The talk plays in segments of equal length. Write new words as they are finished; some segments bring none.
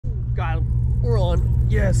Got him. We're on.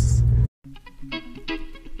 Yes.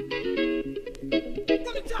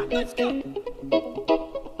 Let's go.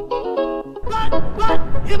 Right,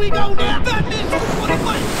 here we go now. That means for the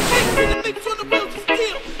fight. Mix in the mix on the wheels of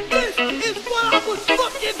steel. This is what I was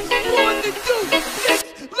fucking born to do.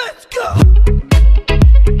 Let's go.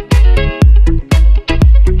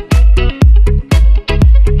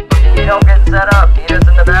 Need help getting set up. Meet us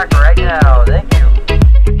in the back right now. Thank you.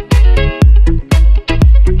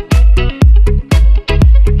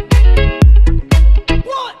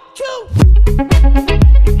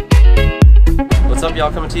 What's up,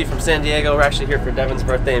 y'all? Coming to you from San Diego. We're actually here for Devin's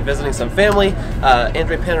birthday and visiting some family.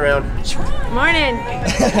 Andre, pan around. Morning.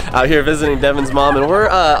 Out here visiting Devin's mom, and we're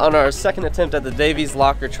on our second attempt at the Davey's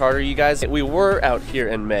Locker charter, you guys. We were out here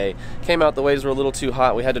in May. Came out, the waves were a little too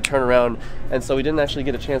hot. We had to turn around, and so we didn't actually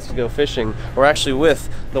get a chance to go fishing. We're actually with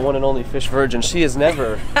the one and only Fish Virgin. She has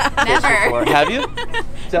never fished before. Have you?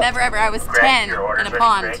 Never ever. I was 10 in a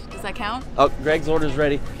pond. Does that count? Oh, Greg's order's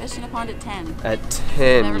ready. Fished in a pond at 10. At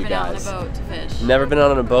 10, Never you been guys. out on a boat to fish. Never been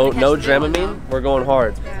out on a boat, no Catch the big one, Dramamine, we're going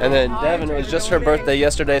hard. And then Devin, it was just her birthday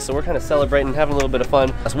yesterday, so we're kind of celebrating, having a little bit of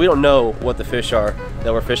fun. So we don't know what the fish are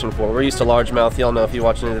that we're fishing for. We're used to largemouth, y'all know if you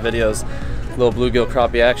watch any of the videos, little bluegill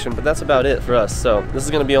crappie action, but that's about it for us. So this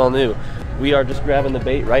is gonna be all new. We are just grabbing the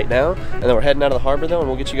bait right now, and then we're heading out of the harbor though, and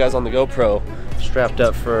we'll get you guys on the GoPro strapped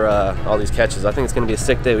up for all these catches. I think it's gonna be a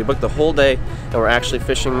sick day. We booked the whole day, and we're actually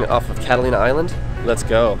fishing off of Catalina Island. Let's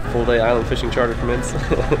go. Full day island fishing charter commence.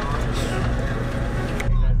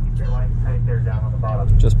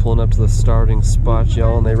 Just pulling up to the starting spot,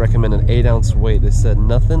 y'all, and they recommend an 8-ounce weight. They said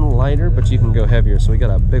nothing lighter, but you can go heavier. So we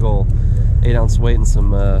got a big old 8-ounce weight and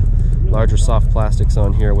some larger soft plastics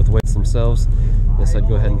on here with weights themselves. They said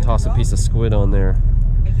go ahead and toss a piece of squid on there.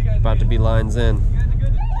 About to be lines in.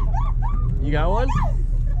 You got one?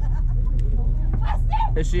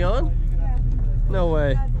 Is she on? No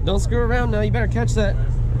way. Don't screw around now. You better catch that.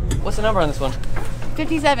 What's the number on this one?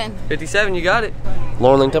 57. 57, you got it.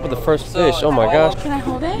 Lauren linked up with the first fish. Oh my gosh. Can I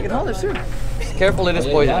hold it? You can hold it, sure. Careful, it is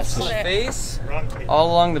poisonous. Face, all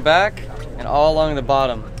along the back, and all along the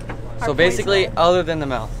bottom. So basically, other than the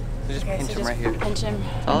mouth. So just pinch him right here. Pinch him.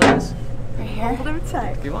 That's all it is. Right here. Hold him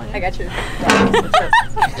tight. If you want. I got you.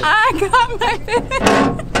 I got my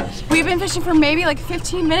fish. We've been fishing for maybe like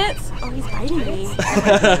 15 minutes. Oh, he's biting me.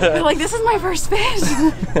 We're like, this is my first fish.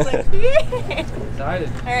 Excited.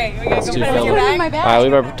 All right, we gotta go put too him in your funny. bag. All right, we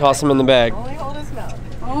better toss him in the bag. Only hold his mouth.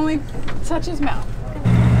 Only touch his mouth.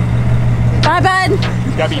 Bye, bud.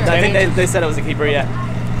 I think they said it was a keeper, yeah.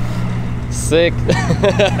 Sick.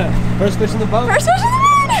 First fish in the boat. First fish in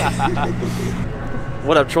the boat.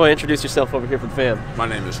 What up, Troy? Introduce yourself over here for the fam. My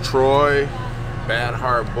name is Troy, Bad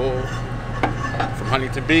Heart Bull from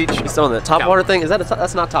Huntington Beach. He's on the top water thing. Is that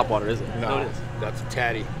that's not top water, is it? No, it is. that's a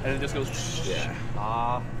tatty. And it just goes. Yeah.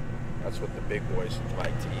 Ah. That's what the big boys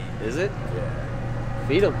like to eat. Is it? Yeah.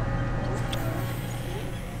 Feed them.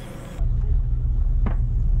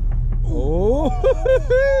 Oh.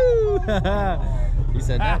 He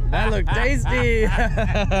said that looked tasty.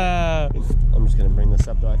 I'm just gonna bring this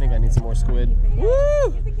up though. I think I need some more squid.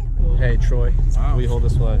 Woo! Hey Troy, will you hold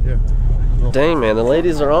this one? Yeah. Dang man, the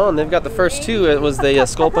ladies are on. They've got the first two. It was the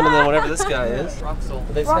sculpin and then whatever this guy is.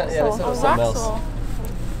 They said it was something else.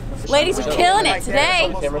 Ladies are killing it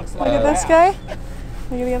today. Look at this guy.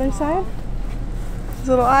 Look at the other side. His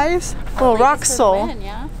little eyes. Little rock soul.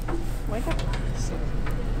 Yeah. Wake up.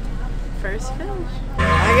 First fish.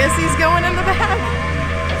 I guess he's going in the bag.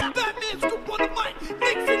 Batman's group on the mic.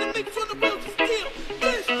 Mix in the mix on the wheels of steel.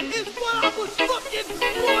 This is what I was fucking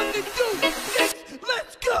born to do.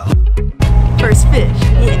 Let's go. First fish.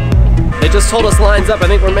 Yeah. They just told us lines up. I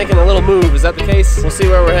think we're making a little move. Is that the case? We'll see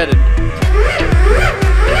where we're headed.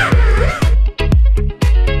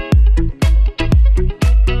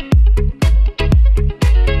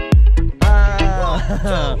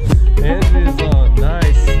 Andrew's on.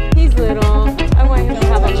 Nice. He's little. I want him to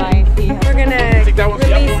have a life. We're gonna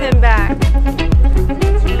release him back.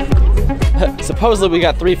 Supposedly we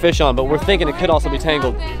got 3 fish on, but we're thinking it could also be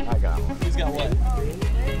tangled. I got one. Who's got what?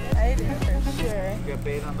 I do for sure. You got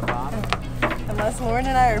bait on the bottom? Unless Lauren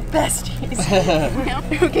and I are besties.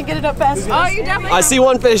 Who can get it up fast? Oh, you definitely. I see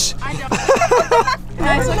one fish.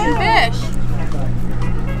 Nice looking fish.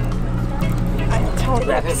 I told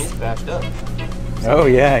Grab him, him. he's bashed up. Oh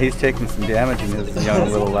yeah, he's taking some damage in his young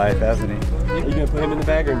little life, hasn't he? Are you gonna put him in the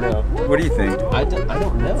bag or no? What do you think? I don't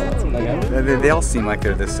know. Like, I don't They all seem like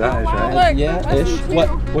they're this size, right? yeah, ish.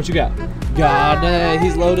 What you got? God dang,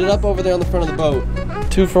 he's loaded up over there on the front of the boat.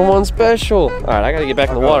 2 for 1 special. All right, I gotta get back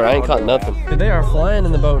in the water. I ain't caught nothing. They are flying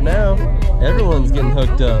in the boat now. Everyone's getting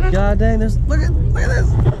hooked up. God dang, look at this.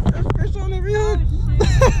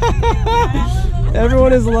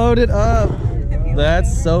 Everyone is loaded up.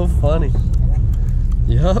 That's so funny.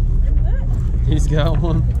 Yup. He's got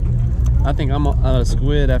one. I think I'm out of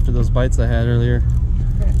squid after those bites I had earlier.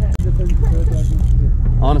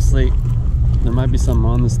 Honestly, there might be something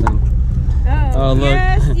on this thing. Oh, look.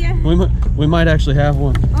 Yes, yeah. we might actually have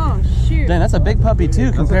one. Oh, shoot. Dang, that's a big puppy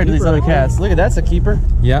too compared to these other cats. Look at that's a keeper.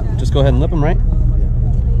 Yeah, just go ahead and lip him, right?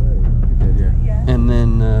 And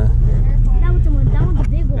then, That was the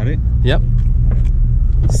big one. Got it? yep.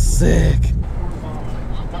 Sick.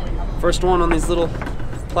 First one on these little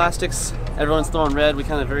plastics. Everyone's throwing red. We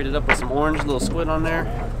kind of varied it up with some orange, little squid on there,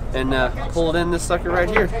 and pulled in this sucker right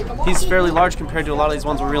here. He's fairly large compared to a lot of these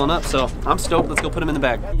ones we're reeling up, so I'm stoked. Let's go put him in the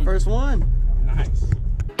bag. First one. Nice.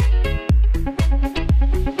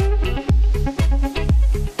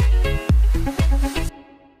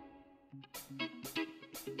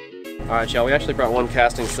 Alright, y'all, we actually brought one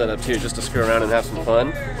casting setup too, just to screw around and have some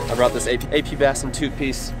fun. I brought this AP Bass and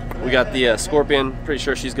 2-piece. We got the Scorpion, pretty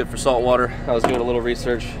sure she's good for saltwater. I was doing a little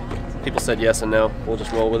research. People said yes and no, we'll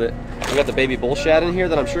just roll with it. We got the baby bull shad in here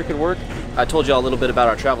that I'm sure could work. I told y'all a little bit about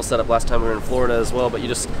our travel setup last time we were in Florida as well, but you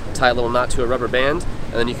just tie a little knot to a rubber band,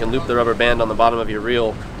 and then you can loop the rubber band on the bottom of your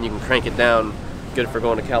reel, and you can crank it down. Good for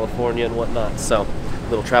going to California and whatnot. So,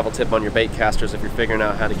 little travel tip on your bait casters if you're figuring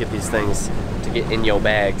out how to get these things to get in your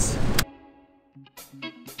bags.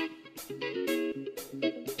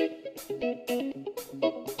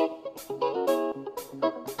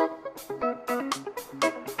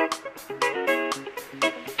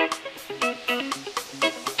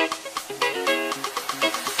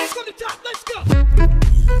 From the top, let's go.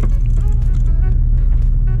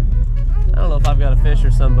 I don't know if I've got a fish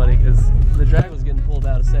or somebody, because the drag was getting pulled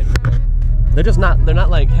out a second ago. They're not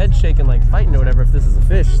like head shaking, like fighting or whatever if this is a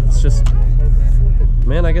fish. It's just,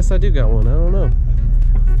 man, I guess I do got one. I don't know.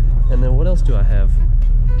 And then what else do I have?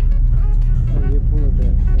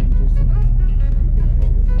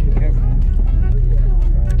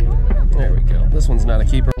 There we go. This one's not a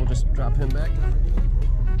keeper. We'll just drop him back.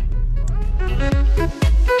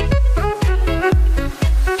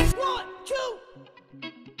 One, two.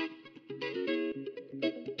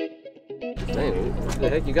 Dang, what the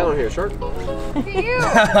heck you got on here, shark? My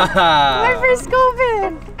first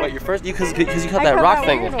scorpion. What, your first? Because you caught that rock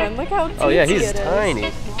thing. Weird one. Look how Oh yeah, he's teensy it is.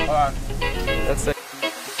 tiny. That's it.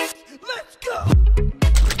 Let's go.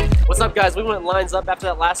 What's up, guys? We went lines up after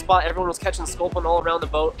that last spot. Everyone was catching sculpin all around the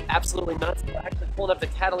boat. Absolutely nuts. We're actually pulling up to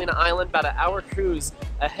Catalina Island, about an hour cruise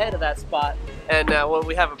ahead of that spot. And when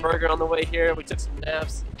we have a burger on the way here, we took some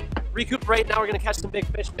naps. Recuperate. Now we're gonna catch some big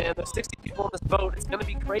fish, man. There's 60 people on this boat. It's gonna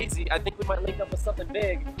be crazy. I think we might link up with something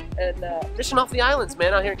big and fishing off the islands,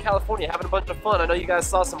 man, out here in California, having a bunch of fun. I know you guys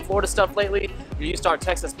saw some Florida stuff lately. You're used to our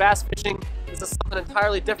Texas bass fishing. This is something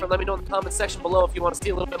entirely different. Let me know in the comment section below if you want to see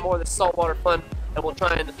a little bit more of this saltwater fun, and we'll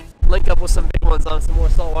try and link up with some big ones on some more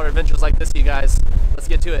saltwater adventures like this, you guys. Let's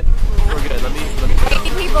get to it. We're good. Let me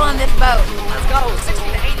 80 people on this boat. let's go.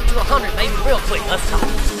 60 to 80 to 100, maybe real quick. Let's go.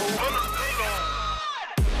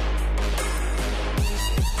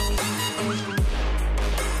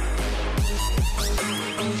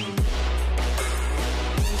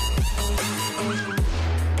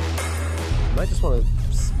 Might just want to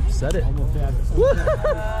set it. That was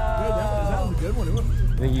a good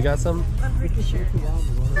one. Think you got some? I'm pretty sure.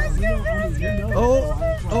 Oh,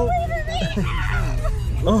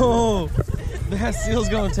 oh, that seal's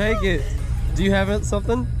gonna take it. Do you have it,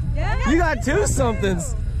 something? Yeah. You got two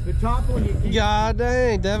somethings. The top one you keep. God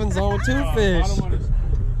dang, Devin's on with two fish.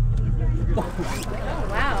 Oh,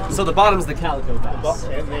 wow. So the bottom's the calico bass,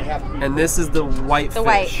 And they have to be. and this is the white The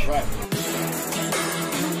fish. white. Right.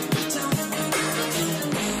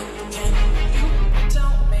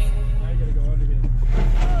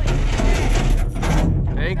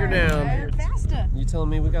 Anchor down. Faster. You telling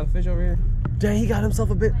me we got a fish over here? Dang, he got himself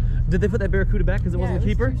a bit. Did they put that barracuda back because it wasn't a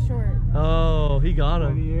keeper? Short. Oh, he got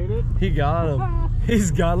him. He ate it. He got him.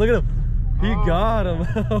 He's got. Look at him. He got him.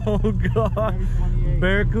 Oh God.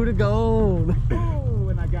 Barracuda gone. Oh,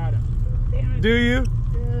 and I got him. Do you?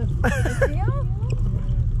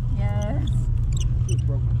 Yes. Just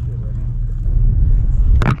broke my shit right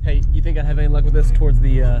now. Hey, you think I have any luck with this towards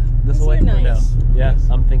the this way? are Or nice. no? Yeah,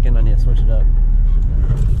 I'm thinking I need to switch it up. So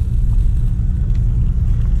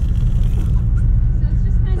it's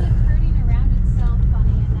just kind of turning around itself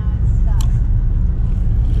funny and now it's stuck.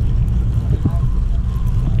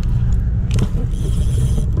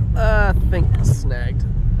 I think it's snagged.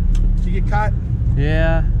 Did you get caught?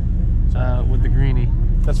 Yeah, with the greenie.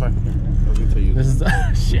 That's fine. Here, I'll give it to you. This is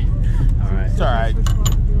shit. All right. It's all right.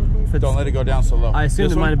 Don't let it go down so low. I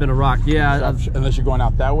assumed This it might one? have been a rock. Yeah. Unless you're going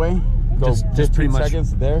out that way. just pretty much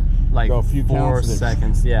seconds there. like Go a few 4 counts.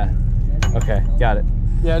 seconds. Yeah. Okay, got it.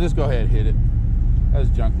 Yeah, just go ahead, hit it. That was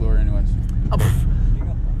junk lure, anyways.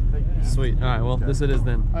 Sweet. All right. Well, this it is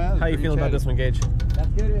then. Oh, yeah, How you feeling about this one, Gage? That's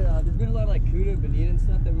good. There's been a lot of like CUDA, bonita and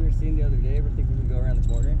stuff that we were seeing the other day. We think we can go around the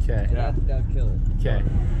corner. Okay. Yeah. That would kill it. Okay.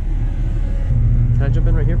 Can I jump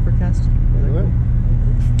in right here for a cast?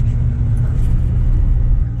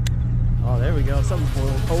 Oh, there we go. Something for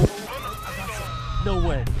him. Oh. No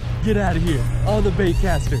way. Get out of here. On the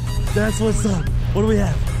Baitcaster. That's what's up. What do we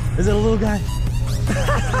have? Is it a little guy?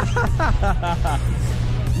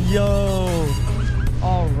 Yo.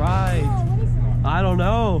 All right. I don't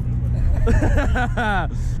know.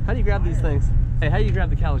 How do you grab these things? Hey, how do you grab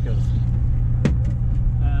the calicos?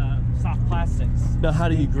 Soft plastics. No, how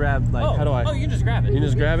do you grab, like, how do I? Oh, you can just grab it. You can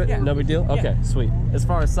just grab it? Yeah. No big deal? Okay, sweet. As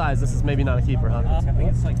far as size, this is maybe not a keeper, huh? I think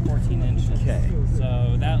it's like 14 inches. Okay.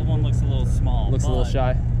 So that one looks a little small. Looks a little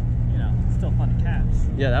shy. You know, it's still fun to catch.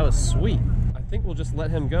 Yeah, that was sweet. I think we'll just let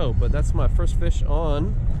him go, but that's my first fish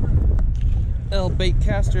on El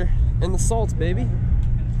Baitcaster in the salts, baby.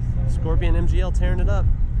 Scorpion MGL tearing it up.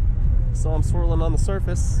 Saw him swirling on the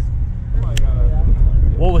surface.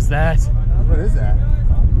 What was that? What is that?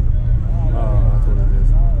 Oh, that's what it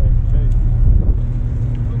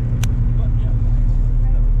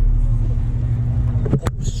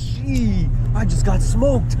is. Gee, I just got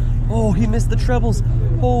smoked. Oh, he missed the trebles.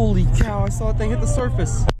 Holy cow, I saw that thing hit the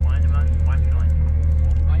surface.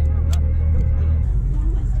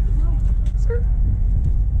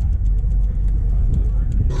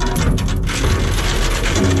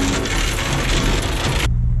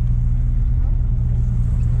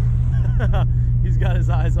 He's got his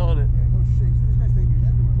eyes on it.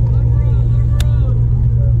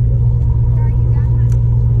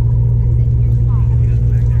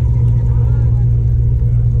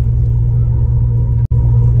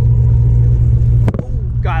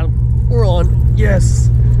 Got him. We're on. Yes.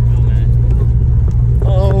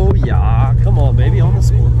 Oh yeah. Come on, baby. On the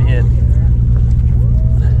scorpion.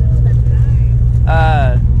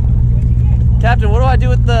 Captain, what do I do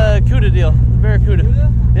with the CUDA deal? Barracuda.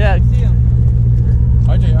 Yeah.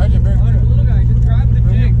 RJ, Barracuda. Little guy, just grab the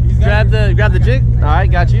jig. Grab the jig. All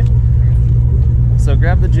right, got you. So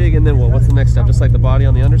grab the jig, and then what? What's the next step? Just like the body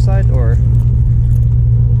on the underside, or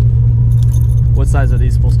what size are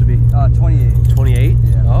these supposed to be? 28. 28.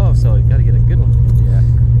 Yeah. Oh, so you got to get a good one. Yeah.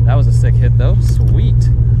 That was a sick hit, though. Sweet.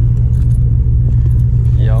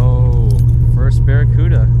 Yo, first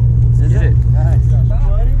Barracuda. Let's get it. Nice.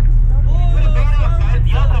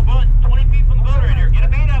 You got the boat 20 feet from the boat right here. Get a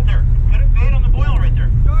bait out there. Get a bait on the boil right there.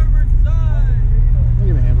 Starboard side.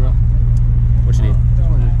 Give me a hand, bro. What you need? Just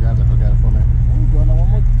want to just grab the hook out of it for me. You going on one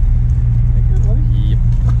more? Thank you, buddy. Yep.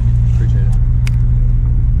 Appreciate it.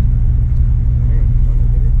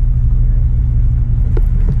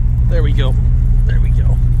 There we go. There we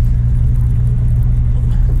go.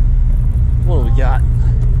 What do we got?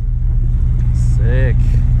 Sick.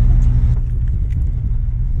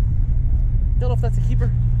 Don't know if that's a keeper.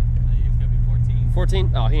 It's gonna be 14.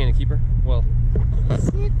 14? Oh, he ain't a keeper. Well, I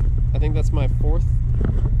think that's my fourth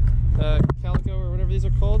calico or whatever these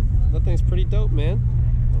are called. That thing's pretty dope, man.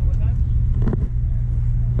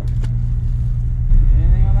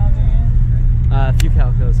 Anything on that thing? A few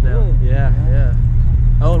calicos now. Really? Yeah, yeah.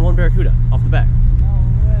 Oh, and one Barracuda off the back. No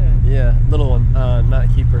way. Yeah, little one, not a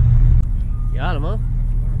keeper. You got him, huh?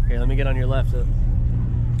 Okay, let me get on your left.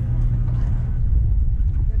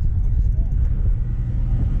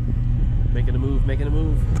 Making a move, making a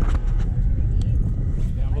move.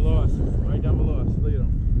 Down below us. Right down below us. Look at him.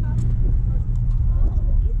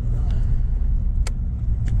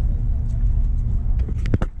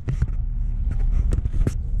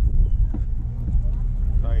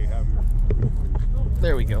 Sorry, you have your...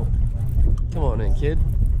 There we go. Come on in, kid.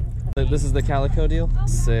 This is the calico deal?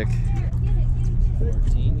 Sick.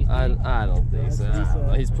 14. I don't think so. I don't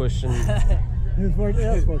know. He's pushing. It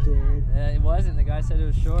wasn't. The guy said it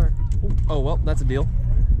was short. Oh, well, that's a deal.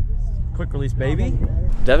 Quick release, baby.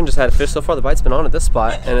 Devin just had a fish so far. The bite's been on at this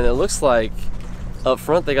spot, and it looks like up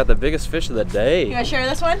front they got the biggest fish of the day. You guys share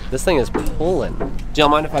this one? This thing is pulling. Do y'all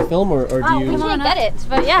mind if I film, or do you? We can't get it,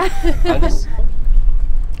 but yeah. I just...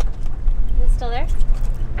 Is it still there?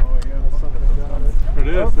 There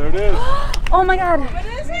it is, there it is. Oh my god. What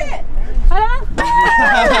is it? I don't know.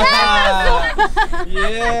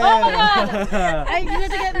 Yeah. Oh my god. You have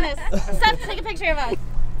to get in this. Steph, take a picture of us.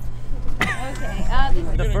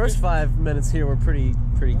 Okay. The first 5 minutes here were pretty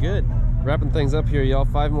good. Wrapping things up here, y'all.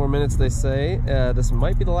 5 more minutes, they say. This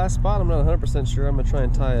might be the last spot. I'm not 100% sure. I'm gonna try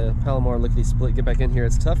and tie a Palomar lickety split, get back in here.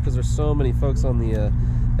 It's tough because there's so many folks on the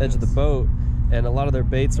edge of the boat. and a lot of their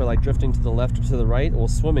baits are like drifting to the left or to the right, or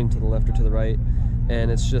swimming to the left or to the right. And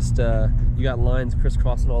it's just, you got lines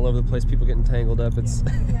crisscrossing all over the place, people getting tangled up. It's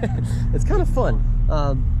it's kind of fun.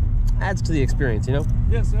 Adds to the experience, you know?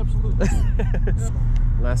 Yes, absolutely.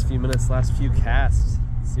 Last few minutes, last few casts.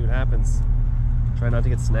 Let's see what happens. Try not to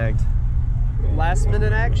get snagged. Last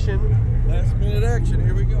minute action. Last minute action,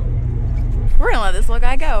 here we go. We're gonna let this little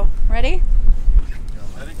guy go. Ready?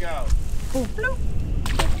 Let it go.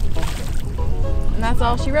 And that's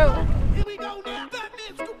all she wrote. Here we go now. That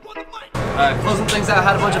means scoop on the mic. Alright, closing things out,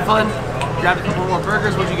 had a bunch of fun. Grabbed a couple more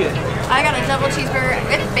burgers. What'd you get? I got a double cheeseburger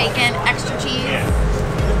with bacon, extra cheese.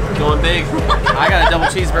 Going big. I got a double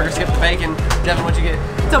cheeseburger, skip the bacon. Devin, what'd you get?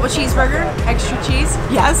 Double cheeseburger, extra cheese.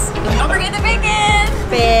 Yes. Don't forget the bacon.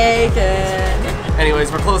 Bacon.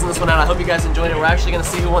 Anyways, we're closing this one out. I hope you guys enjoyed it. We're actually going to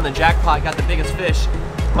see who won the jackpot, got the biggest fish.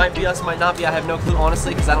 Might be us, might not be. I have no clue,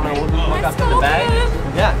 honestly, because I don't know what got put in the bag.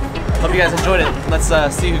 Yeah. Hope you guys enjoyed it. Let's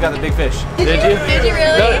see who got the big fish. Did you? Did you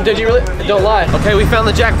really? No, did you really? Don't lie. Okay, we found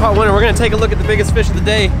the jackpot winner. We're going to take a look at the biggest fish of the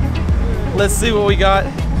day. Let's see what we got.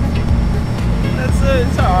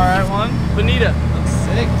 It's an alright one. Bonita. Looks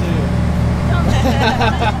sick, dude.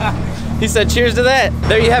 He said cheers to that.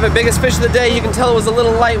 There you have it, biggest fish of the day. You can tell it was a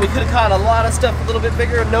little light. We could have caught a lot of stuff a little bit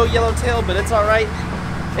bigger. No yellowtail, but it's alright.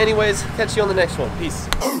 Anyways, catch you on the next one. Peace.